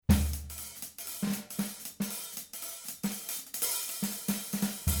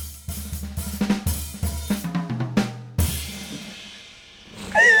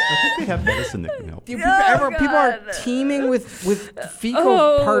actually have medicine that can help. People are teeming with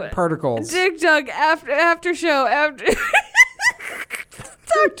fecal particles. Dig Dug after show after.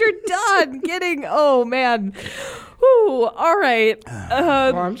 Dr. Don getting, oh man. Whew, all right.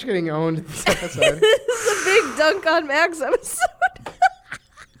 Well, I'm just getting owned this episode. This is a big Dunk on Max episode.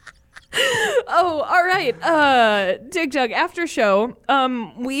 Oh, all right. Dig Dug after show.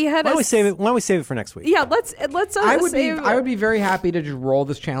 We had. Why don't we save it for next week? Yeah, let's. I would be very happy to just roll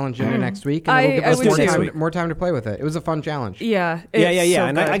this challenge into next week, and it'll give us more time to play with it. It was a fun challenge. Yeah. Yeah. So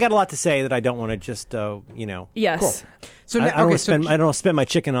and I got a lot to say that I don't want to just, Yes. Cool. So I don't want to spend my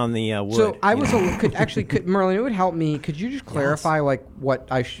chicken on the wood. So I was could Merlin, it would help me. Could you just clarify what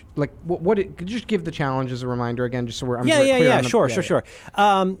I could you just give the challenge as a reminder again, just so we're clear. Sure.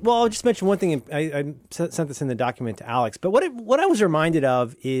 Well, I'll just mention one thing. I sent this in the document to Alex, but what I was reminded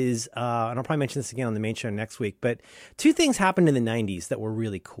of is, and I'll probably mention this again on the main show next week. But two things happened in the '90s that were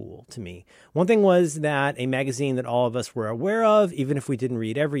really cool to me. One thing was that a magazine that all of us were aware of, even if we didn't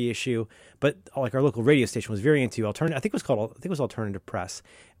read every issue, but like our local radio station was very into alternative. I think it was Alternative Press.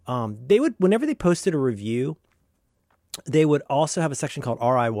 They would, whenever they posted a review, they would also have a section called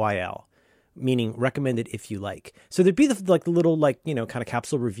RIYL, meaning recommended if you like. So there'd be the little kind of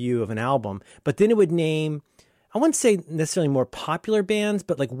capsule review of an album, but then it would name, I wouldn't say necessarily more popular bands,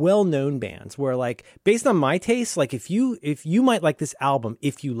 but like well-known bands where like based on my taste, like if you might like this album,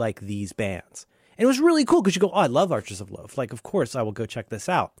 if you like these bands. And it was really cool because you go, oh, I love Archers of Loaf. Like, of course, I will go check this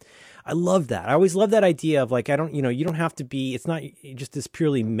out. I love that. I always love that idea of like, you don't have to be, it's not just this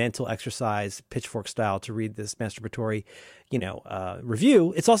purely mental exercise, pitchfork style to read this masturbatory,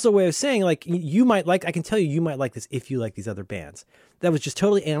 review. It's also a way of saying like, I can tell you might like this if you like these other bands. That was just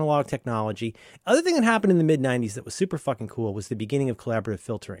totally analog technology. Other thing that happened in the mid-90s that was super fucking cool was the beginning of collaborative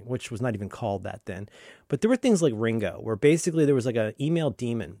filtering, which was not even called that then. But there were things like Ringo, where basically there was like an email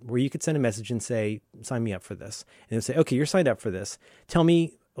daemon where you could send a message and say, sign me up for this. And it would say, okay, you're signed up for this. Tell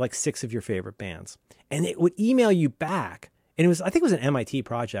me like 6 of your favorite bands. And it would email you back. And I think it was an MIT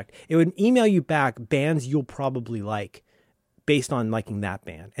project. It would email you back bands you'll probably like based on liking that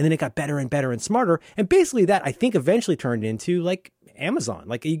band. And then it got better and better and smarter. And basically that, I think, eventually turned into like Amazon.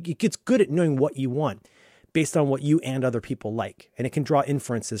 Like it gets good at knowing what you want based on what you and other people like. And it can draw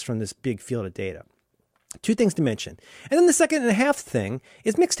inferences from this big field of data. 2 things to mention. And then the second and a half thing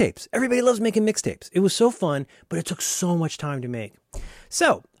is mixtapes. Everybody loves making mixtapes. It was so fun, but it took so much time to make.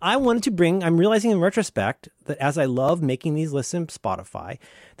 So I wanted to I'm realizing in retrospect that as I love making these lists in Spotify,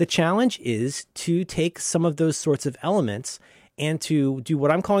 the challenge is to take some of those sorts of elements and to do what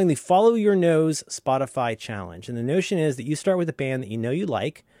I'm calling the follow your nose Spotify challenge. And the notion is that you start with a band that you know you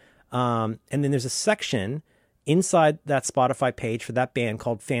like. And then there's a section inside that Spotify page for that band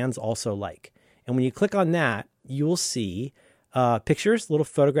called Fans Also Like. And when you click on that, you will see pictures, little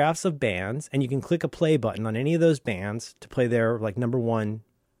photographs of bands, and you can click a play button on any of those bands to play their like number one.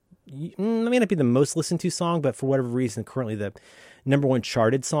 It may not be the most listened to song, but for whatever reason, currently the number one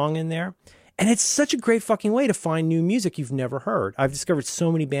charted song in there. And it's such a great fucking way to find new music you've never heard. I've discovered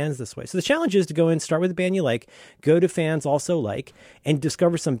so many bands this way. So the challenge is to go in, start with a band you like, go to Fans Also Like, and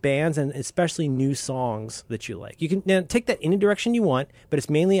discover some bands and especially new songs that you like. You can now take that any direction you want, but it's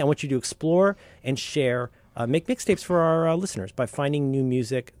mainly I want you to explore and share, make mixtapes for our listeners by finding new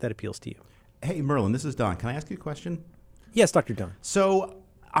music that appeals to you. Hey, Merlin, this is Don. Can I ask you a question? Yes, Dr. Don. So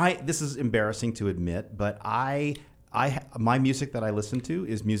this is embarrassing to admit, but my music that I listen to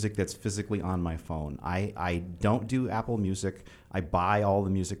is music that's physically on my phone. I don't do Apple Music. I buy all the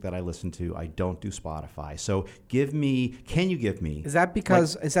music that I listen to. I don't do Spotify. So can you give me? Is that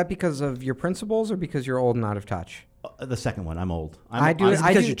because of your principles or because you're old and out of touch? The second one. I'm old.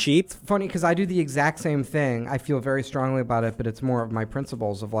 Because you're cheap? It's funny because I do the exact same thing. I feel very strongly about it, but it's more of my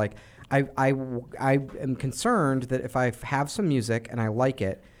principles of like, I am concerned that if I have some music and I like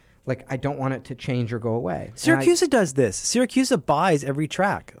it, like I don't want it to change or go away. Syracuse does this. Syracuse buys every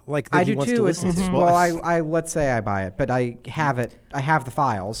track. Like that I he do wants too. to listen to. Well, I let's say I buy it, but I have it. I have the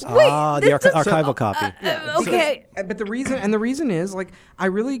files. The archival copy. Okay. But the reason is like I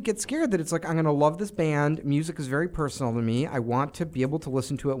really get scared that it's like I'm going to love this band. Music is very personal to me. I want to be able to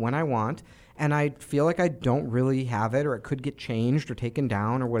listen to it when I want. And I feel like I don't really have it, or it could get changed or taken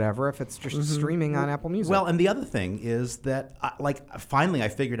down or whatever if it's just streaming on Apple Music. Well, and the other thing is that, finally I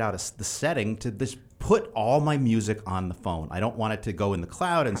figured out the setting to this put all my music on the phone. I don't want it to go in the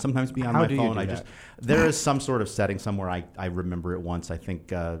cloud and sometimes be on my phone. There is some sort of setting somewhere. I remember it once. I think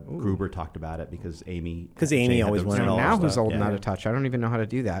Gruber talked about it because Amy always wanted all now stuff. Who's old and out of touch? I don't even know how to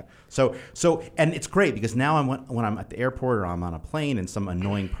do that. So and it's great because now when I'm at the airport or I'm on a plane and some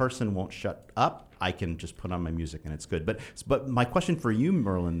annoying person won't shut up, I can just put on my music and it's good. But my question for you,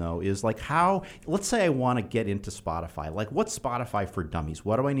 Merlin, though, is like how, let's say I want to get into Spotify. Like, what's Spotify for Dummies?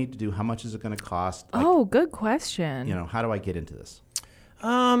 What do I need to do? How much is it going to cost? Like, Oh, good question. How do I get into this?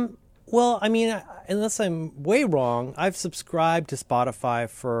 Well, I mean, unless I'm way wrong, I've subscribed to Spotify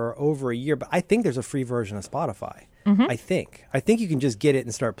for over a year, but I think there's a free version of Spotify. I think you can just get it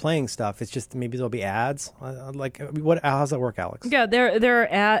and start playing stuff. It's just maybe there'll be ads. How's that work, Alex? Yeah, there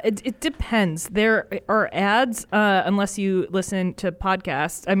are it depends. There are ads unless you listen to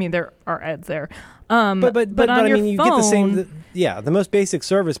podcasts. I mean, there are ads there. But on I your mean, you phone, get the same. The most basic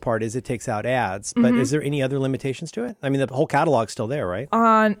service part is it takes out ads. But is there any other limitations to it? I mean, the whole catalog's still there, right?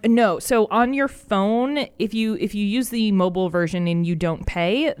 No. So on your phone, if you use the mobile version and you don't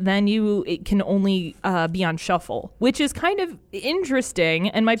pay, then it can only be on shuffle, which is kind of interesting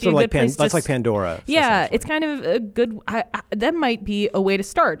and might be a good place. That's like Pandora. Yeah, it's kind of a good. That might be a way to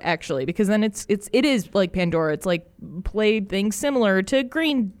start actually, because then it is like Pandora. It's like play things similar to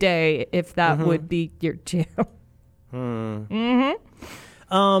Green Day, if that would be your jam.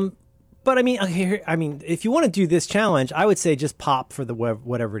 But I mean, if you want to do this challenge, I would say just pop for the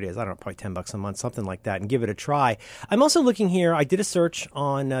whatever it is. I don't know, probably $10 a month, something like that, and give it a try. I'm also looking here. I did a search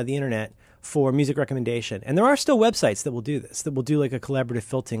on the internet for music recommendation, and there are still websites that will do this, that will do like a collaborative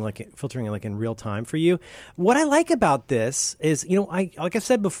filtering like in real time for you. What I like about this is, like I've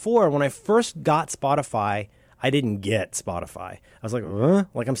said before, when I first got Spotify, I didn't get Spotify. I was like,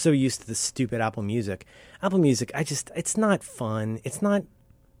 like I'm so used to this stupid Apple Music. Apple Music, it's not fun. It's not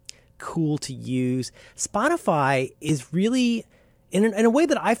cool to use. Spotify is really, in a way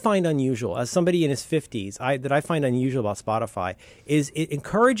that I find unusual, as somebody in his 50s, that I find unusual about Spotify, is it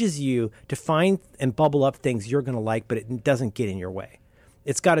encourages you to find and bubble up things you're going to like, but it doesn't get in your way.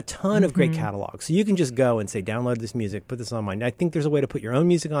 It's got a ton of great catalogs. So you can just go and say, download this music, put this on mine. I think there's a way to put your own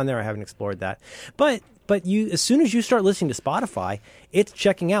music on there. I haven't explored that. But you, as soon as you start listening to Spotify, it's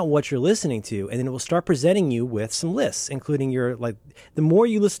checking out what you're listening to, and then it will start presenting you with some lists, including the more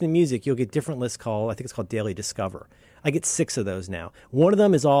you listen to music, you'll get different lists I think it's called Daily Discover. I get 6 of those now. One of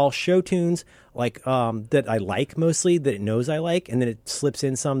them is all show tunes that I like mostly, that it knows I like, and then it slips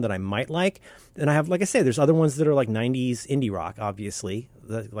in some that I might like. And I have, like I say, there's other ones that are like 90s indie rock, obviously,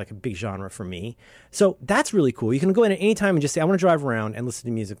 like a big genre for me. So that's really cool. You can go in at any time and just say, I want to drive around and listen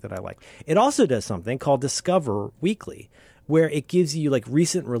to music that I like. It also does something called Discover Weekly, where it gives you like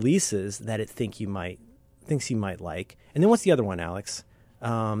recent releases that it thinks you might like. And then what's the other one, Alex?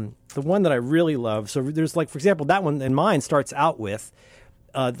 The one that I really love. So there's like, for example, that one in mine starts out with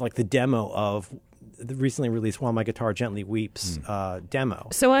like the demo of the recently released While My Guitar Gently Weeps demo.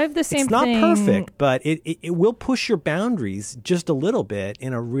 So I have the same thing. It's thing. Not perfect, but it will push your boundaries just a little bit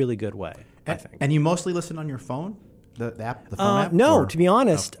in a really good way, I think. And you mostly listen on your phone? The phone app? No, to be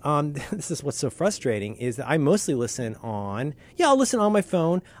honest, this is what's so frustrating is that I mostly listen on, I'll listen on my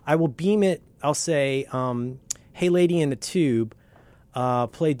phone. I will beam it. I'll say, hey, lady in a tube,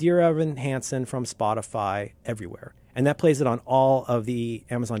 play Dear Evan Hansen from Spotify everywhere. And that plays it on all of the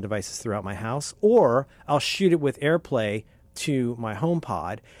Amazon devices throughout my house. Or I'll shoot it with AirPlay to my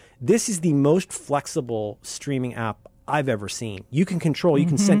HomePod. This is the most flexible streaming app I've ever seen. You can control, you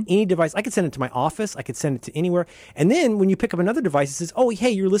can send any device. I could send it to my office. I could send it to anywhere. And then when you pick up another device, it says, oh,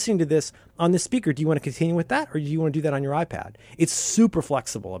 hey, you're listening to this on this speaker. Do you want to continue with that? Or do you want to do that on your iPad? It's super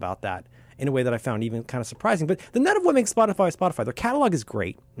flexible about that in a way that I found even kind of surprising. But the nut of what makes Spotify, their catalog is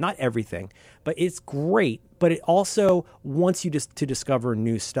great. Not everything, but it's great. But it also wants you to discover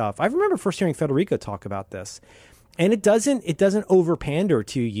new stuff. I remember first hearing Federico talk about this. And it doesn't over pander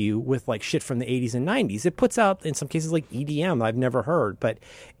to you with like shit from the 80s and 90s. It puts out in some cases like EDM I've never heard, but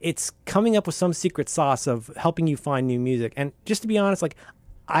it's coming up with some secret sauce of helping you find new music. And just to be honest, like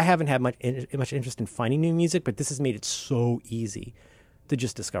I haven't had much interest in finding new music, but this has made it so easy to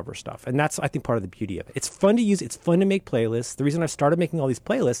just discover stuff. And that's, I think, part of the beauty of it. It's fun to use. It's fun to make playlists. The reason I've started making all these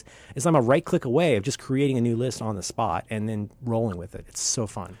playlists is I'm a right click away of just creating a new list on the spot and then rolling with it. It's so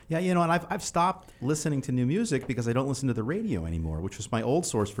fun. Yeah, and I've stopped listening to new music because I don't listen to the radio anymore, which was my old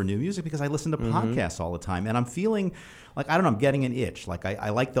source for new music because I listen to podcasts all the time. And I'm feeling like, I don't know, I'm getting an itch. Like I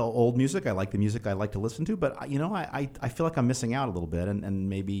like the old music. I like the music I like to listen to. But, I feel like I'm missing out a little bit. And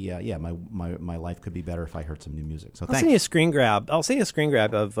maybe, my life could be better if I heard some new music. So I'll send you a screen grab.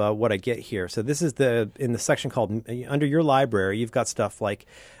 Of what I get here. So this is in the section called under your library. You've got stuff like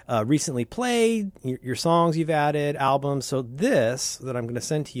recently played, your songs you've added, albums. So this that I'm going to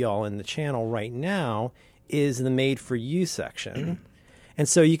send to y'all in the channel right now is the Made for You section. And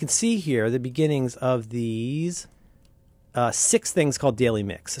so you can see here the beginnings of these 6 things called Daily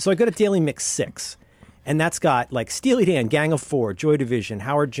Mix. So I go to Daily Mix 6. And that's got like Steely Dan, Gang of Four, Joy Division,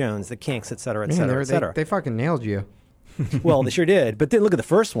 Howard Jones, The Kinks, et cetera, et cetera, et cetera. They fucking nailed you. Well, they sure did. But then look at the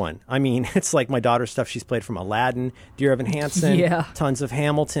first one. I mean, it's like my daughter's stuff she's played from Aladdin, Dear Evan Hansen, tons of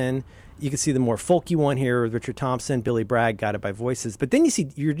Hamilton. You can see the more folky one here with Richard Thompson, Billy Bragg, Guided by Voices. But then you see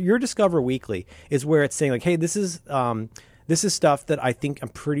your Discover Weekly is where it's saying like, hey, this is stuff that I think I'm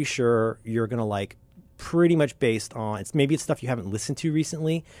pretty sure you're going to like, pretty much based on, it's stuff you haven't listened to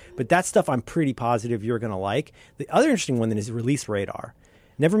recently, but that stuff I'm pretty positive you're going to like. The other interesting one then is Release Radar.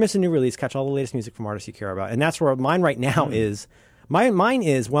 Never miss a new release, catch all the latest music from artists you care about. And that's where mine right now is. Mine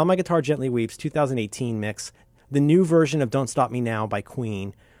is While My Guitar Gently Weeps, 2018 mix, the new version of Don't Stop Me Now by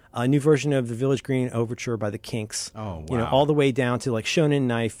Queen, a new version of the Village Green Overture by the Kinks. Oh, wow. All the way down to like Shonen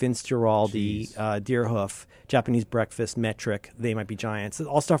Knife, Vince Giraldi, Deerhoof, Japanese Breakfast, Metric, They Might Be Giants.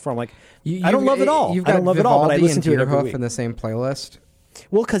 All stuff where I'm like, I don't love it all. You've got I don't love it all, but I listen to it every week. in the same playlist.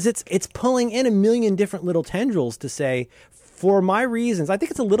 Well, because it's pulling in a million different little tendrils to say, for my reasons, I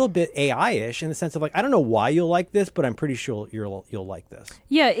think it's a little bit AI-ish in the sense of like, I don't know why you'll like this, but I'm pretty sure you'll like this.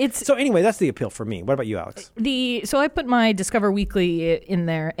 Yeah, so anyway, that's the appeal for me. What about you, Alex? So I put my Discover Weekly in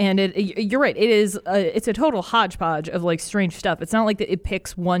there, and you're right. It's a total hodgepodge of like strange stuff. It's not like that it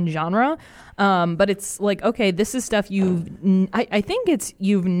picks one genre, but it's like, okay, this is stuff I think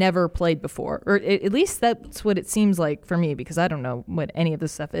you've never played before, or at least that's what it seems like for me, because I don't know what any of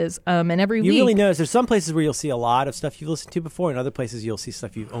this stuff is. And every week, you really notice there's some places where you'll see a lot of stuff you've listened to before, and other places you'll see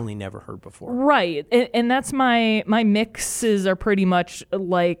stuff you've only never heard before. Right, and that's my mixes are pretty much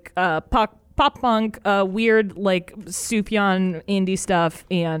like pop punk, weird like Sufjan indie stuff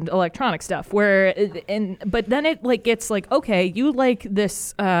and electronic stuff. But then it like gets like, okay, you like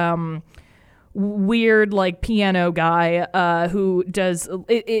this weird like piano guy who does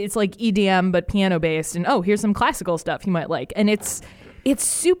it's like EDM but piano based, and here's some classical stuff you might like, and it's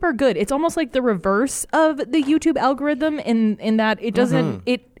super good. It's almost like the reverse of the YouTube algorithm in that it doesn't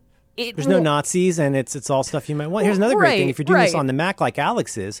there's no Nazis, and it's all stuff you might want. Here's another great thing. If you're doing this on the Mac like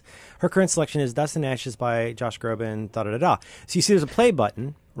Alex is, her current selection is Dust and Ashes by Josh Groban, da-da-da-da. So you see there's a play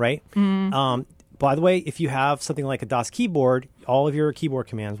button, right? By the way, if you have something like a DOS keyboard, all of your keyboard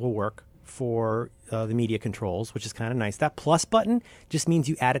commands will work for the media controls, which is kind of nice. That plus button just means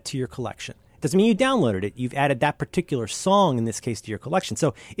you add it to your collection. Doesn't mean you downloaded it. You've added that particular song, in this case, to your collection.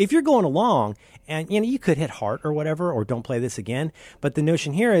 So if you're going along, and you could hit heart or whatever, or don't play this again. But the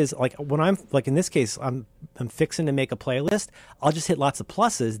notion here is like when I'm like in this case, I'm fixing to make a playlist. I'll just hit lots of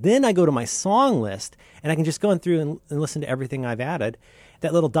pluses. Then I go to my song list, and I can just go through and listen to everything I've added.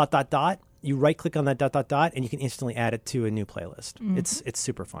 That little ... You right click on that ... and you can instantly add it to a new playlist. It's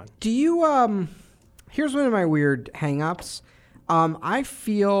super fun. Do you? Here's one of my weird hang-ups. I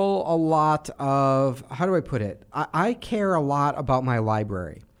feel a lot of, how do I put it? I care a lot about my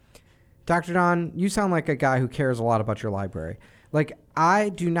library. Dr. Don, you sound like a guy who cares a lot about your library. Like, I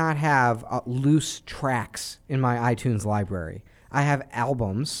do not have loose tracks in my iTunes library. I have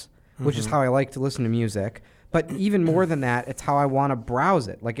albums, which is how I like to listen to music. But even more than that, it's how I want to browse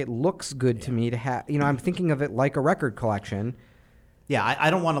it. Like, it looks good to me to have, I'm thinking of it like a record collection. Yeah, I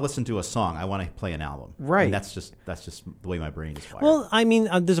don't want to listen to a song. I want to play an album. Right. And that's just the way my brain is wired. Well, I mean,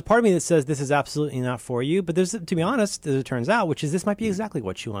 there's a part of me that says this is absolutely not for you. But there's, to be honest, as it turns out, which is this might be exactly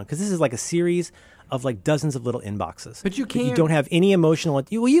what you want. Because this is like a series of like dozens of little inboxes. But you can't. You don't have any emotional.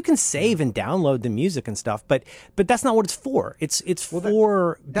 Well, you can save and download the music and stuff. But that's not what it's for. It's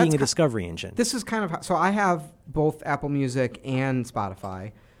for being a discovery engine. This is kind of, so I have both Apple Music and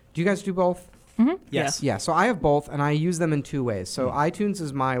Spotify. Do you guys do both? Mm-hmm. Yes. Yeah, so I have both, and I use them in two ways. So iTunes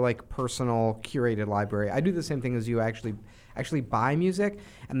is my like personal curated library. I do the same thing as you. I actually buy music,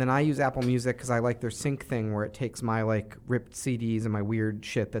 and then I use Apple Music because I like their sync thing where it takes my like ripped CDs and my weird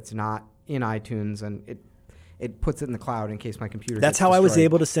shit that's not in iTunes, and it puts it in the cloud in case my computer That's gets how destroyed. I was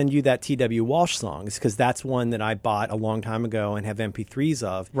able to send you that T.W. Walsh song, because that's one that I bought a long time ago and have MP3s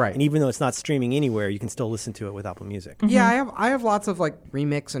of. Right. And even though it's not streaming anywhere, you can still listen to it with Apple Music. Mm-hmm. Yeah, I have lots of like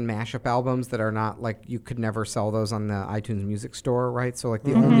remix and mashup albums that are not like, you could never sell those on the iTunes Music Store, right? So like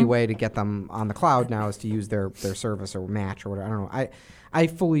the only way to get them on the cloud now is to use their service or match or whatever. I don't know. I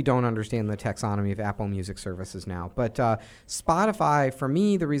fully don't understand the taxonomy of Apple Music services now. But Spotify, for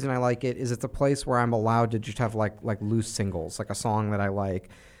me, the reason I like it is it's a place where I'm allowed to just have like loose singles, like a song that I like.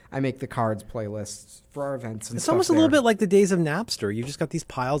 I make the cards playlists for our events and It's stuff almost a there. little bit like the days of Napster. You just got these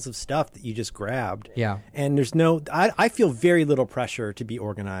piles of stuff that you just grabbed. Yeah. And there's I feel very little pressure to be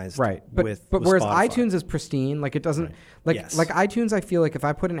organized. Right. But with whereas Spotify. iTunes is pristine, like it doesn't, like iTunes, I feel like if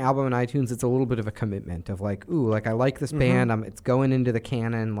I put an album in iTunes, it's a little bit of a commitment of like, ooh, like I like this band, it's going into the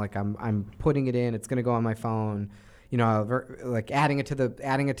canon, like I'm putting it in, it's going to go on my phone. like adding it to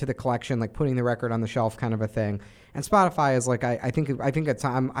the collection, like putting the record on the shelf, kind of a thing. And Spotify is like I think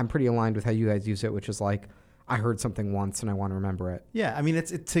I'm pretty aligned with how you guys use it, which is like I heard something once and I want to remember it. Yeah, I mean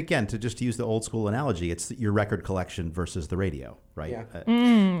it's again, to just use the old school analogy, it's your record collection versus the radio, right?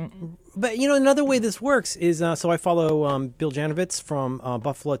 Yeah. But another way this works is so I follow Bill Janovitz from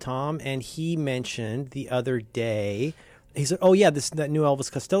Buffalo Tom, and he mentioned the other day. He said, "Oh yeah, that new Elvis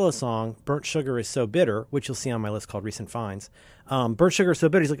Costello song, Burnt Sugar Is So Bitter," which you'll see on my list called Recent Finds. Burnt Sugar Is So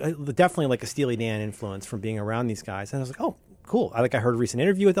Bitter. He's like definitely like a Steely Dan influence from being around these guys. And I was like, oh, cool. I heard a recent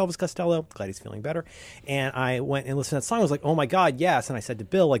interview with Elvis Costello. Glad he's feeling better. And I went and listened to that song. I was like, oh my God, yes. And I said to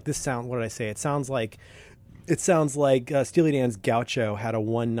Bill, like, this sound. What did I say? It sounds like Steely Dan's Gaucho had a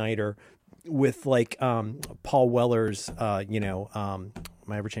one-nighter with like Paul Weller's,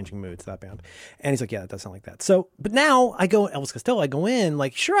 My Ever-Changing Moods, that band. And he's like, yeah, that does sound like that. So, but now I go Elvis Costello, I go in,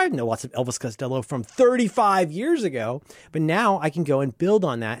 like, sure, I know lots of Elvis Costello from 35 years ago, but now I can go and build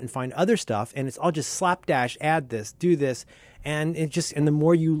on that and find other stuff, and it's all just slapdash, add this, do this, and and the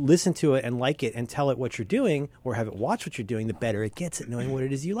more you listen to it and like it and tell it what you're doing, or have it watch what you're doing, the better it gets at knowing what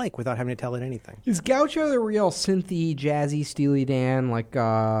it is you like without having to tell it anything. Is Gaucho the real synthy, jazzy Steely Dan, like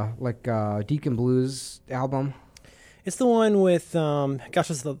Deacon Blues album? It's the one with,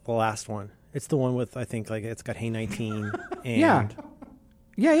 Gaucho's the last one. It's the one with, I think, like, it's got Hey 19 and...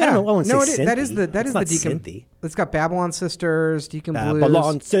 Yeah. I don't know, that is the Deacon. Synthy. It's got Babylon Sisters, Deacon Blues.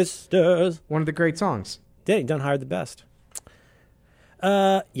 Babylon Sisters. One of the great songs. Don't hire the best.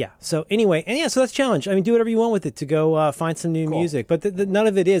 Yeah. So anyway, so that's a challenge. I mean, do whatever you want with it to go find some new music. But none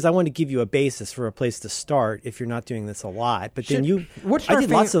of it is. I want to give you a basis for a place to start if you're not doing this a lot. But then What should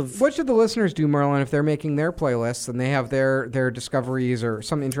the listeners do, Merlin, if they're making their playlists and they have their discoveries or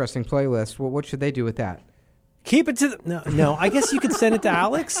some interesting playlist? What should they do with that? Keep it to no. I guess you could send it to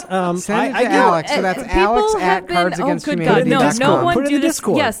Alex. Send it to Alex. So that's Alex at Cards Against Humanity. No one do this.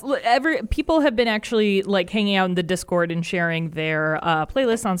 Discord. Yes, people have been actually like hanging out in the Discord and sharing their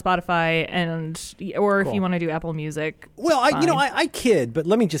playlists on Spotify or if you want to do Apple Music. Well, I kid, but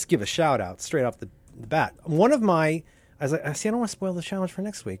let me just give a shout out straight off the bat. One of my I don't want to spoil the challenge for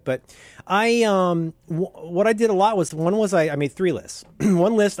next week, but what I did a lot was I made 3 lists.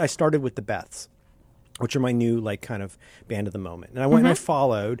 One list I started with the Beths, which are my new like kind of band of the moment. And I went and I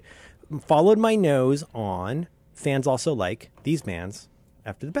followed my nose on fans also like these bands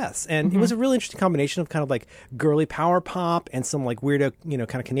after the Beths. And it was a really interesting combination of kind of like girly power pop and some like weirdo,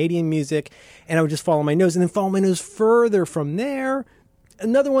 kind of Canadian music. And I would just follow my nose and then follow my nose further from there.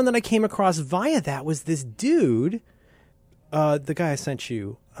 Another one that I came across via that was this dude, the guy I sent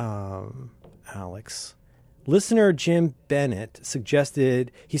you, Alex. Listener Jim Bennett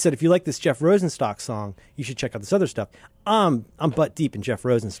suggested, he said, if you like this Jeff Rosenstock song, you should check out this other stuff. I'm butt deep in Jeff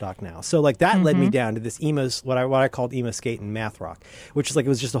Rosenstock now. So like that led me down to this what I called emo skate and math rock, which is like, it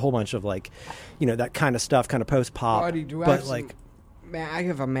was just a whole bunch of like, that kind of stuff, kind of post pop. I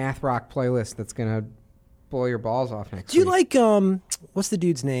have a math rock playlist that's going to blow your balls off next week. Do you like, what's the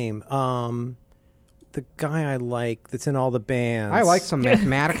dude's name? The guy I like that's in all the bands. I like some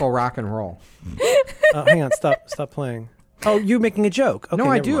mathematical rock and roll. Hang on, stop playing. Oh, you're making a joke. Okay, no,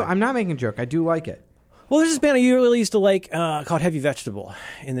 I do. Mind. I'm not making a joke. I do like it. Well, there's this band I really used to like called Heavy Vegetable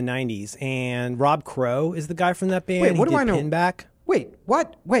in the 90s. And Rob Crow is the guy from that band. Wait, what do I know? Pinback. Wait,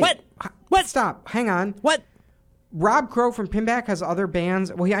 what? Wait. What? Stop. Hang on. What? Rob Crow from Pinback has other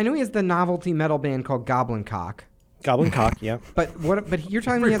bands. Well, I know he has the novelty metal band called Goblin Cock. Goblin Cock, yeah. But you're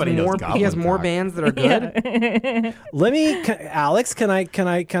telling me he has more bands that are good? Let me, Alex. Can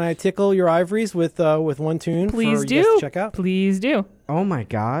I tickle your ivories with one tune? Please do. You guys to check out. Please do. Oh my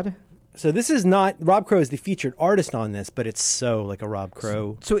God. So this is not Rob Crow is the featured artist on this, but it's so like a Rob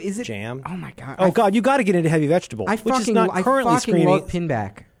Crow. So is it jam? Oh my God. Oh God, you got to get into Heavy Vegetable. I fucking love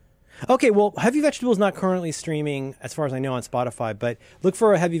Pinback. Okay, well, Heavy Vegetable is not currently streaming, as far as I know, on Spotify, but look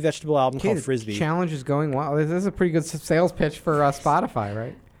for a Heavy Vegetable album called Frisbee. Challenge is going well. This is a pretty good sales pitch for Spotify,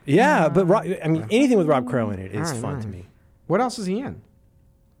 right? Yeah, but anything with Rob Crow in it is fun to me. What else is he in?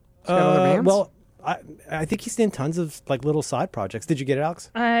 He's got other bands? Well, I think he's in tons of like little side projects. Did you get it, Alex?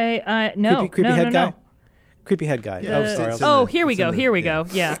 No. Creepy no, head guy? No. Creepy head guy. Yeah, sorry. Here we go.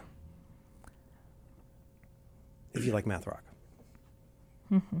 Yeah. If you like math rock.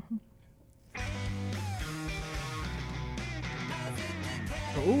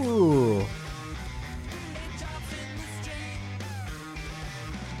 Ooh.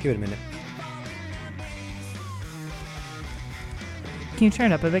 Give it a minute. Can you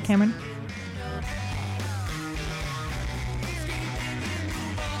turn it up a bit, Cameron?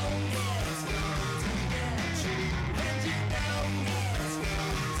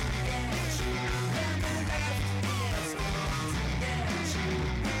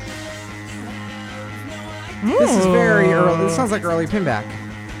 This is very early. This sounds like early Pinback.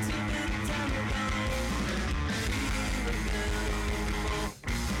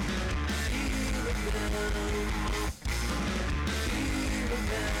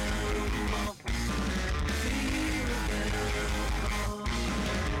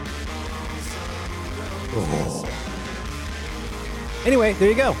 Anyway, there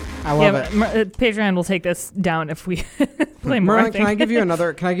you go. I love it. Patreon will take this down if we play more. Merlin, can I give you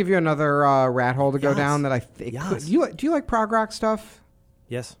another? Can I give you another rat hole to go down that I think? Yes. Do you like prog rock stuff?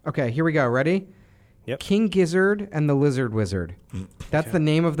 Yes. Okay, here we go. Ready? Yep. King Gizzard and the Lizard Wizard. That's the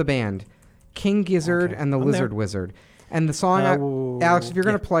name of the band. King Gizzard and the Lizard Wizard. And the song, Alex, if you're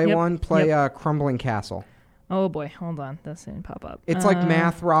going to play one, play Crumbling Castle. Oh boy, hold on. That didn't pop up. It's like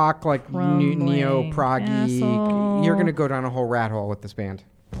math rock, like neo-proggy. Castle. You're going to go down a whole rat hole with this band.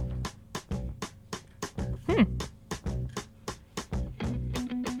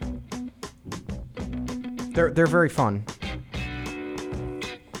 They're very fun.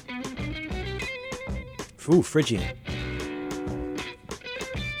 Ooh, Phrygian.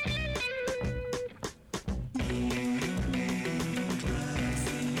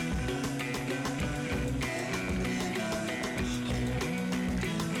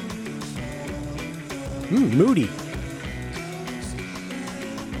 Moody.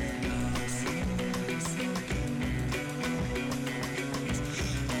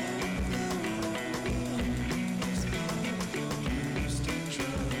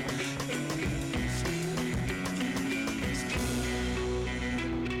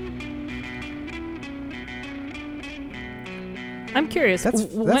 I'm curious.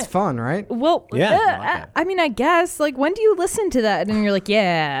 That's fun, right? Well, Yeah. I mean, I guess. Like, when do you listen to that? And you're like,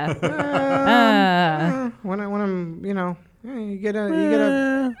 yeah. When I'm, you get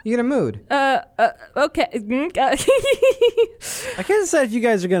a mood. Okay. I can't decide if you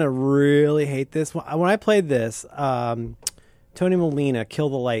guys are going to really hate this. When I played this, Tony Molina, Kill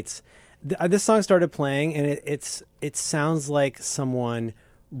the Lights, this song started playing, and it sounds like someone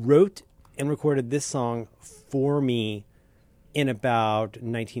wrote and recorded this song for me in about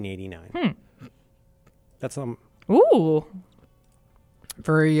 1989. That's Ooh.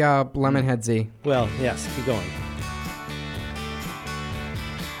 Very Lemonheadsy. Well, yes, keep going.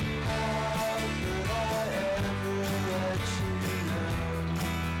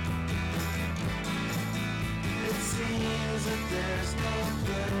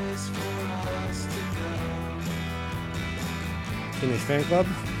 Teenage Fan Club?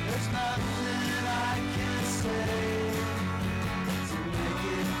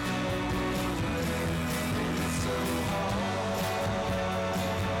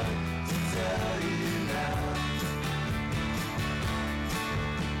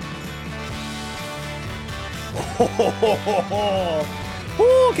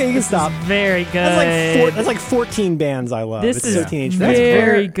 Okay, you can stop. Very good. That's like 14 bands I love. This is Teenage That's Fan Club.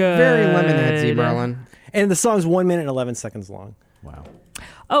 very good. Very Lemonheadsy, Merlin. And the song's 1 minute and 11 seconds long. Wow. I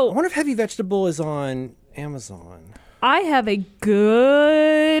Oh, wonder if Heavy Vegetable is on Amazon. I have a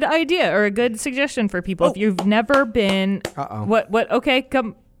good idea or a good suggestion for people. If you've never been, what? Okay,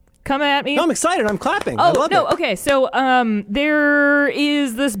 come at me. No, I'm excited. I'm clapping. I love it. Okay. So, there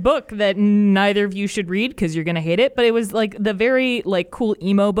is this book that neither of you should read because you're gonna hate it. But it was like the very like cool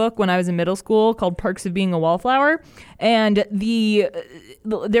emo book when I was in middle school called Perks of Being a Wallflower, and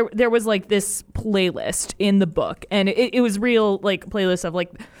there was like this playlist in the book, and it was real like playlist of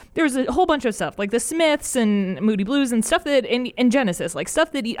like there was a whole bunch of stuff like the Smiths and Moody Blues and stuff that and Genesis, like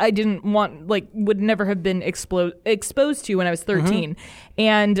stuff that I didn't want, like would never have been exposed to when I was 13.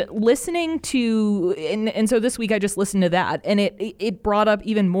 And listening to and so this week I just listened to that, and it brought up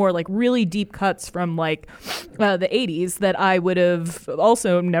even more like really deep cuts from like the 80s that I would have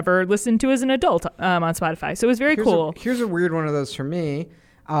also never listened to as an adult on Spotify. So it was very cool. Here's a weird one of those for me.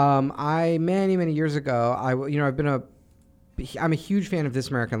 I many years ago, I'm a huge fan of This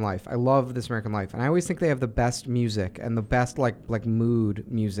American Life. I love This American Life, and I always think they have the best music and the best like mood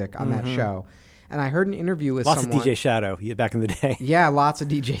music on that show. And I heard an interview with Lots someone. of DJ Shadow back in the day. Yeah, lots of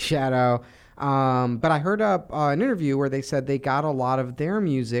DJ Shadow. But I heard an interview where they said they got a lot of their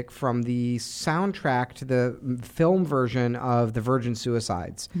music from the soundtrack to the film version of The Virgin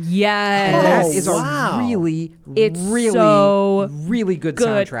Suicides. Yes. And that is wow. a really good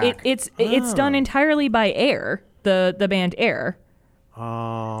soundtrack. It's done entirely by Air, the band Air.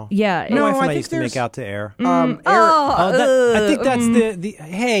 Oh. Yeah. My No, wife and I I think used to make out to Air. Eric, I think that's the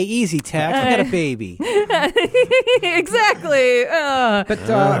hey, easy Tex. I got a baby. Exactly.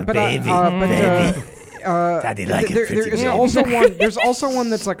 Daddy like it pretty there's good. also one. There's also one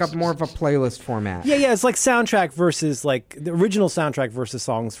that's like a more of a playlist format. Yeah. It's like soundtrack versus like the original soundtrack versus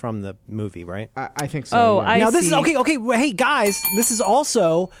songs from the movie, right? I think so. Oh, yeah. I Now this is see. okay. Hey guys, this is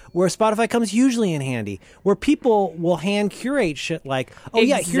also where Spotify comes hugely in handy, where people will hand curate shit like, oh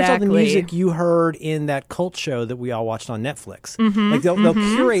yeah, here's all the Exactly. music you heard in that cult show that we all watched on Netflix. Like they'll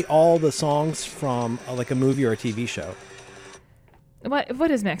curate all the songs from like a movie or a TV show. What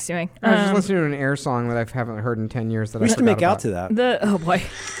is Max doing? I was just listening to an Air song that I haven't heard in 10 years. That We I used to forgot make out about. to that. Oh boy.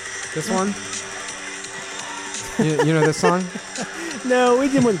 This one. You know this song? No, we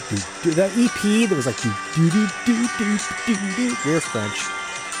did one. That EP that was like do do do do do do do. We're French.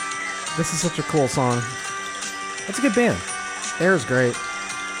 This is such a cool song. That's a good band. Air's great.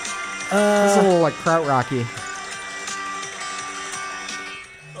 It's a little like krautrocky.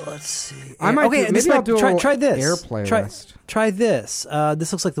 Let's see. I might do- maybe I'll do a little try this. Air playlist. Try this.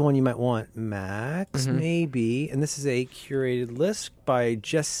 This looks like the one you might want, Max. Maybe. And this is a curated list by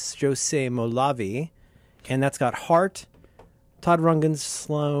Jose Molavi, and that's got Heart, Todd Rundgren,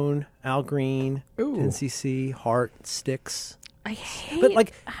 Sloan, Al Green, Ooh. NCC, Heart, Styx. I hate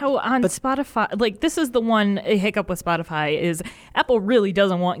like- how on Spotify, like this is the one hiccup with Spotify is Apple really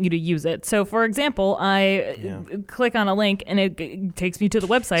doesn't want you to use it. So, for example, I click on a link and it takes me to the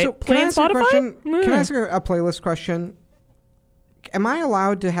website. So can I Playing ask you a Spotify? question? Mm. Can I ask you a playlist question? Am I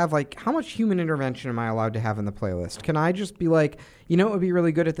allowed to have like how much human intervention am I allowed to have in the playlist? Can I just be like, you know, what would be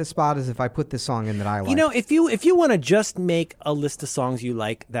really good at this spot is if I put this song in that I like. You know, if you want to just make a list of songs you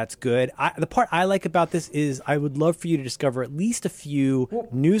like, that's good. The part I like about this is I would love for you to discover at least a few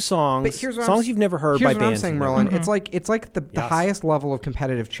new songs, But here's what songs you've never heard by here's what bands. I'm saying, you've never Merlin. heard. It's like the highest level of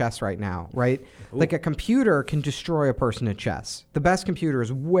competitive chess right now, right? Like a computer can destroy a person at chess. The best computer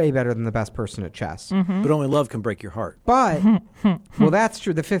is way better than the best person at chess. But only love can break your heart. But well, that's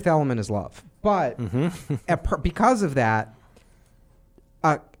true. The fifth element is love. But because of that,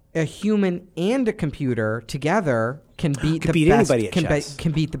 a human and a computer together can beat the beat best. anybody at chess.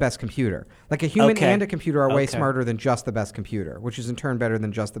 Can beat the best computer. Like a human Okay. and a computer are way Okay. smarter than just the best computer, which is in turn better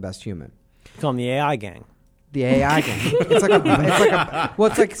than just the best human. Call them the AI gang. The AI game.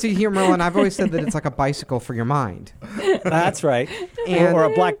 It's like see here, Merlin. I've always said that it's like a bicycle for your mind. That's right. And- or a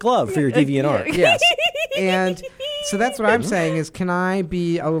black glove for your DeviantArt. Yes. And so that's what I'm saying is, can I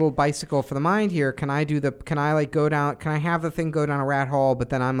be a little bicycle for the mind here? Can I have the thing go down a rat hole, but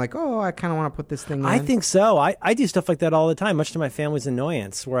then I'm like, oh, I kind of want to put this thing in. I think so. I do stuff like that all the time, much to my family's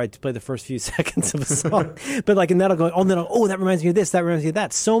annoyance, where I play the first few seconds of a song. But like, and that'll go, that reminds me of this, that reminds me of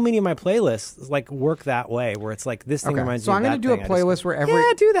that. So many of my playlists like work that way, where it's like this thing reminds so me I'm of going that to do a thing. playlist where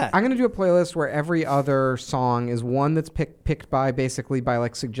do that. I'm going to do a playlist where every other song is one that's picked by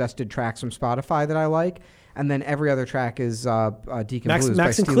like suggested tracks from Spotify that I like, and then every other track is Deacon Max Blues and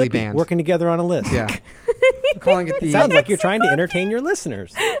by Steely Clippy Dan. working together on a list. Yeah. I'm calling it the. Sounds like you're trying to entertain your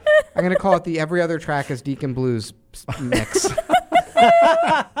listeners. I'm going to call it the every other track is Deacon Blues mix.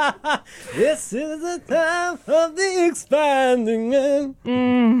 This is the time of the expanding man.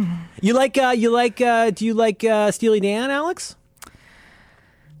 Do you like Steely Dan, Alex?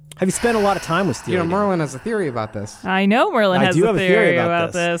 Have you spent a lot of time with Steely You know, Dan? Merlin has a theory about this. I know Merlin I has do a have a theory theory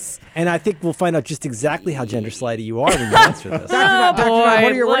about this. this. And I think we'll find out just exactly how gender slidey you are when you answer this. Dr. boy, What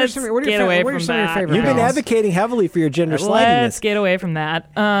are your let's some of get your away what are from some of your that. favorite You've been bands? advocating heavily for your gender Let's slidiness. get away from that.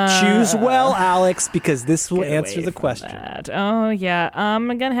 Choose well, Alex, because this will Get answer away the from question. that. Oh yeah,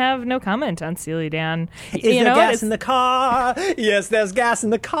 I'm gonna have no comment on Steely Dan. Is You there know, gas it's- in the car? Yes, there's gas in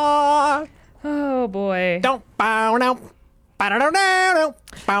the car. Oh boy. Don't bow now. Ba-da-da-da-da.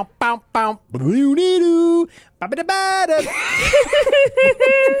 Bow, bow, bow. Ba-doo-dee-doo. Ba-ba-da-ba-da.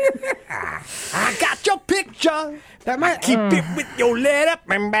 I got your picture. That might Keep it with your letter.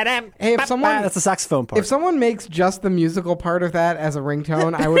 Hey, if someone- That's the saxophone part. If someone makes just the musical part of that as a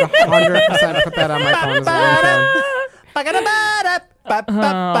ringtone, I would 100% put that on my phone as a ringtone. Ba-ga-da-ba-da.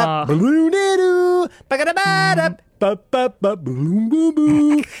 Ba-ba-ba. Ba-doo-dee-doo. Ba-ga-da-ba-da.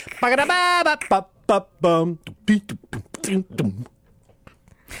 Ba-ba-ba-ba-boom-boom-boom. Ba-ga-da-ba-ba-ba-ba-bum.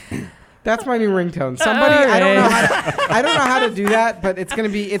 That's my new ringtone. Somebody, I don't know how to do that, but it's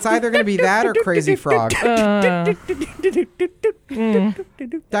either gonna be that or Crazy Frog. Dr.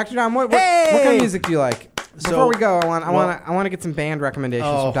 Don, what kind of music do you like? Before we go, I want to get some band recommendations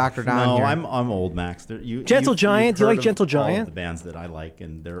from Dr. Don No, here. I'm old, Max. Gentle Giant? Do you heard like Gentle of all of Giant? the bands that I like,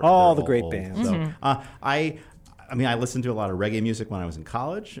 and they're All they're the great old. bands. So, I listened to a lot of reggae music when I was in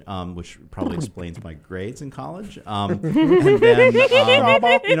college, which probably explains my grades in college. And then,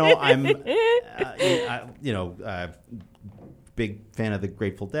 I'm, big fan of the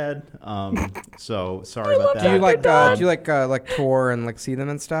Grateful Dead. So sorry about that. do you like tour and like see them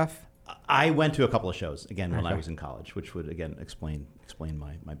and stuff? I went to a couple of shows again when I was in college, which would again explain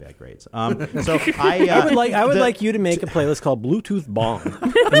my bad grades. So I would like you to make a playlist called Bluetooth Bong,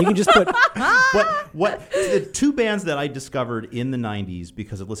 and you can just put what the two bands that I discovered in the '90s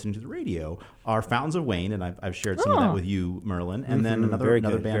because of listening to the radio are Fountains of Wayne, and I've shared some of that with you, Merlin, and then another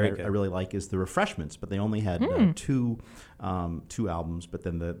band I really like is the Refreshments, but they only had two albums. But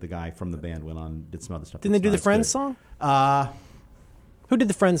then the guy from the band went on did some other stuff. Didn't they do the Friends song? Who did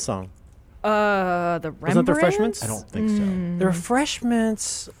the Friends song? The Rembrandts? Wasn't it the Refreshments? I don't think so. The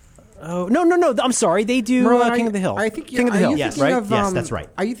Refreshments. Oh no! I'm sorry. They do King of the Hill. King of the Hill. Yes, right. Yes, that's right.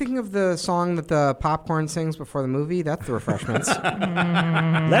 Are you thinking of the song that the popcorn sings before the movie? That's the Refreshments.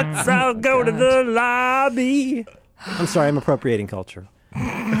 Let's all go to the lobby. I'm sorry. I'm appropriating culture.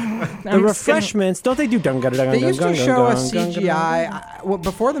 The Refreshments, don't they do They used to show a CGI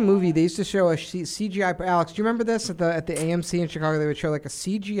before the movie. They used to show a CGI. Alex, do you remember this at the AMC in Chicago? They would show like a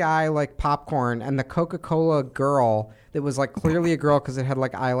CGI like popcorn, and the Coca-Cola girl that was like clearly a girl because it had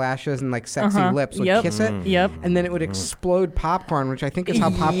like eyelashes and like sexy lips would kiss it. And then it would explode popcorn, which I think is how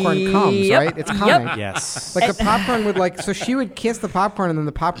popcorn comes, right? It's coming. Yes. Like the popcorn would so she would kiss the popcorn and then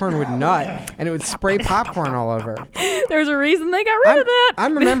the popcorn would nut and it would spray popcorn all over. There's a reason they got rid of that.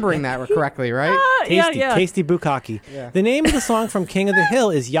 I'm remembering that correctly, right? Tasty bukkake. Yeah. The name of the song from King of the Hill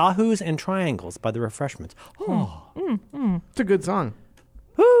is Yahoos and Triangles by the Refreshments. It's a good song.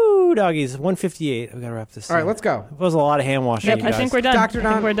 Woo, doggies. 1:58. We got to wrap this up. All right, let's go. It was a lot of hand washing. Yep, I think we're done. Dr. Don.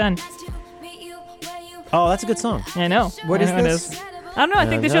 I think we're done. Oh, that's a good song. I know. What is this? I don't know. I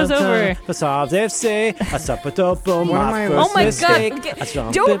think the show's over. Oh my God.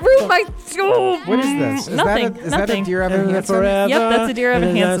 Don't ruin my... What is this? Nothing. Is that a Dear Evan Hansen? Yep, that's a Dear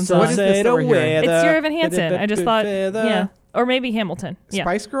Evan Hansen song. What is this that we're hearing? It's Dear Evan Hansen. I just thought, yeah. Or maybe Hamilton. Yeah.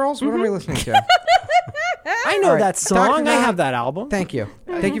 Spice Girls? What are we listening to? I know that song. I have that album. Thank you.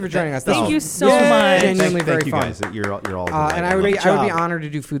 Thank you for joining us. Thank you so much. Genuinely very fun. fun. Thank you guys. You're all and I would be honored to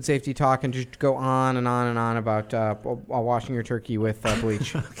do food safety talk and just go on and on and on about washing your turkey with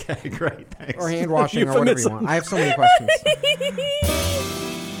bleach. Okay, great. Thanks. Or hand washing or whatever you want. I have so many questions.